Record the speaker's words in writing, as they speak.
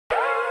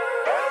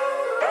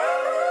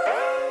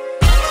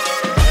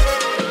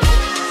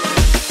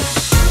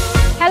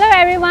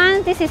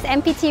everyone, this is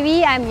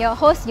MPTV. I'm your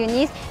host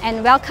Eunice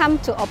and welcome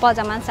to Opal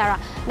Damansara.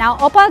 Now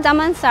Opal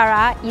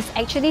Damansara is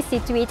actually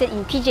situated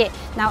in PJ.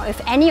 Now if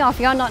any of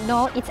you not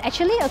know, it's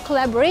actually a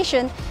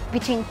collaboration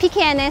between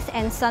PKNS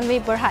and Sunway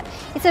Berhad.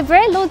 It's a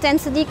very low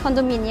density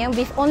condominium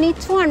with only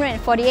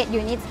 248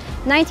 units,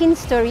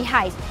 19-story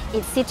height.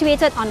 It's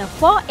situated on a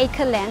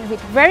 4-acre land with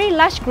very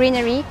lush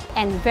greenery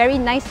and very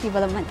nice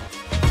development.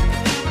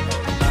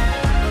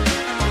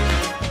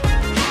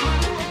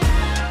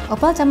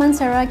 Opal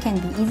Damansara can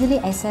be easily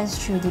accessed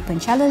through the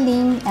Penchala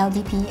Link,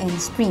 LDP and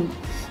Spring.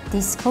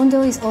 This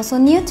condo is also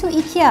near to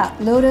Ikea,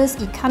 Lotus,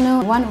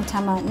 Ikano, Bandar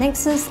Utama,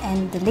 Nexus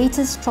and the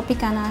latest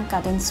Tropicana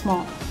Gardens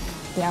Mall.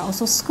 There are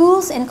also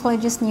schools and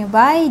colleges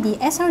nearby. The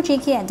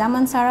SRJK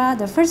Damansara,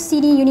 the First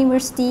City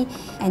University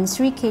and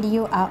Sri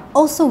KDU are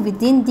also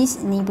within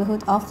this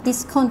neighborhood of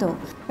this condo.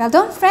 Well,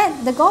 don't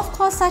fret, the golf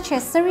courses such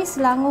as Seri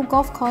Selangor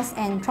Golf Course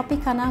and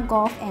Tropicana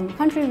Golf and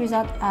Country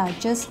Resort are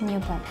just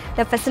nearby.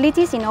 The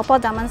facilities in Opal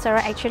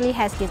Damansara actually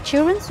has the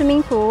children's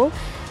swimming pool,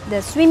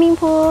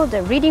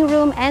 the reading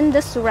room and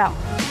the surround.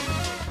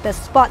 The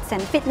sports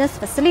and fitness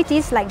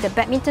facilities like the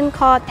badminton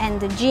court and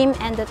the gym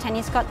and the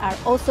tennis court are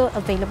also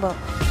available.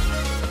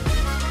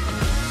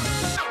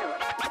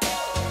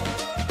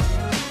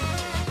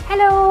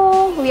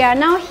 Hello! We are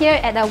now here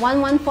at a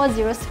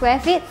 1140 square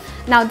feet.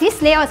 Now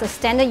this layout is a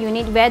standard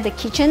unit where the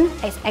kitchen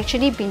has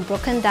actually been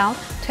broken down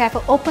to have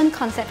an open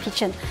concept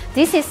kitchen.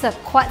 This is a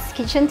quartz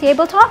kitchen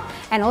tabletop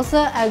and also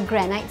a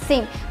granite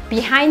sink.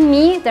 Behind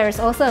me there is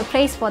also a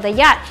place for the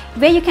yard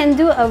where you can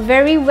do a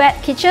very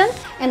wet kitchen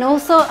and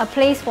also a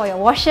place for your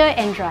washer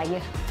and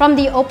dryer. From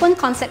the open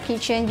concept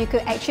kitchen you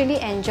could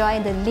actually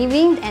enjoy the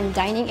living and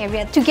dining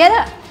area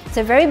together. It's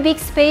a very big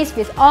space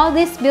with all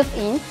this built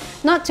in,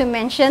 not to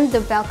mention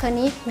the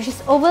balcony which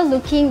is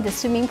overlooking the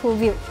swimming pool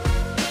view.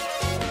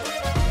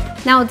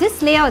 Now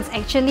this layout is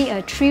actually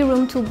a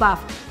 3-room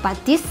 2-bath, but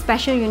this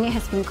special unit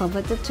has been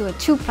converted to a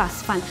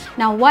 2+1.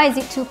 Now why is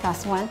it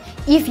 2+1?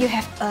 If you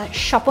have a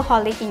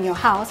shopaholic in your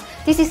house,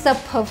 this is a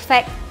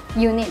perfect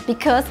unit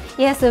because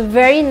it has a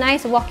very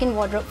nice walk-in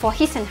wardrobe for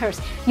his and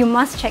hers. You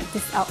must check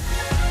this out.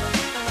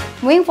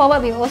 Moving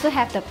forward, we also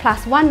have the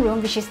 +1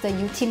 room, which is the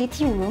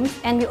utility room,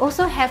 and we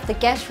also have the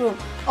guest room,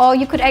 or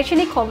you could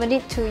actually convert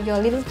it to your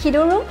little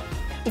kiddo room.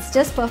 It's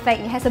just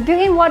perfect. It has a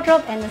built-in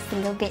wardrobe and a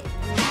single bed.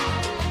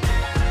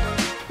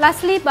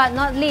 Lastly but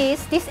not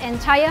least, this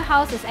entire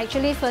house is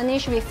actually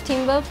furnished with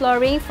timber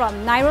flooring from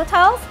Niro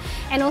tiles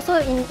and also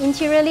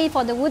interiorly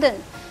for the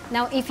wooden.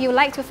 Now if you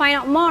like to find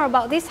out more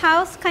about this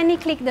house, kindly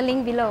click the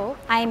link below.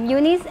 I am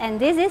Eunice and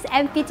this is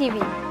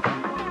MPTV.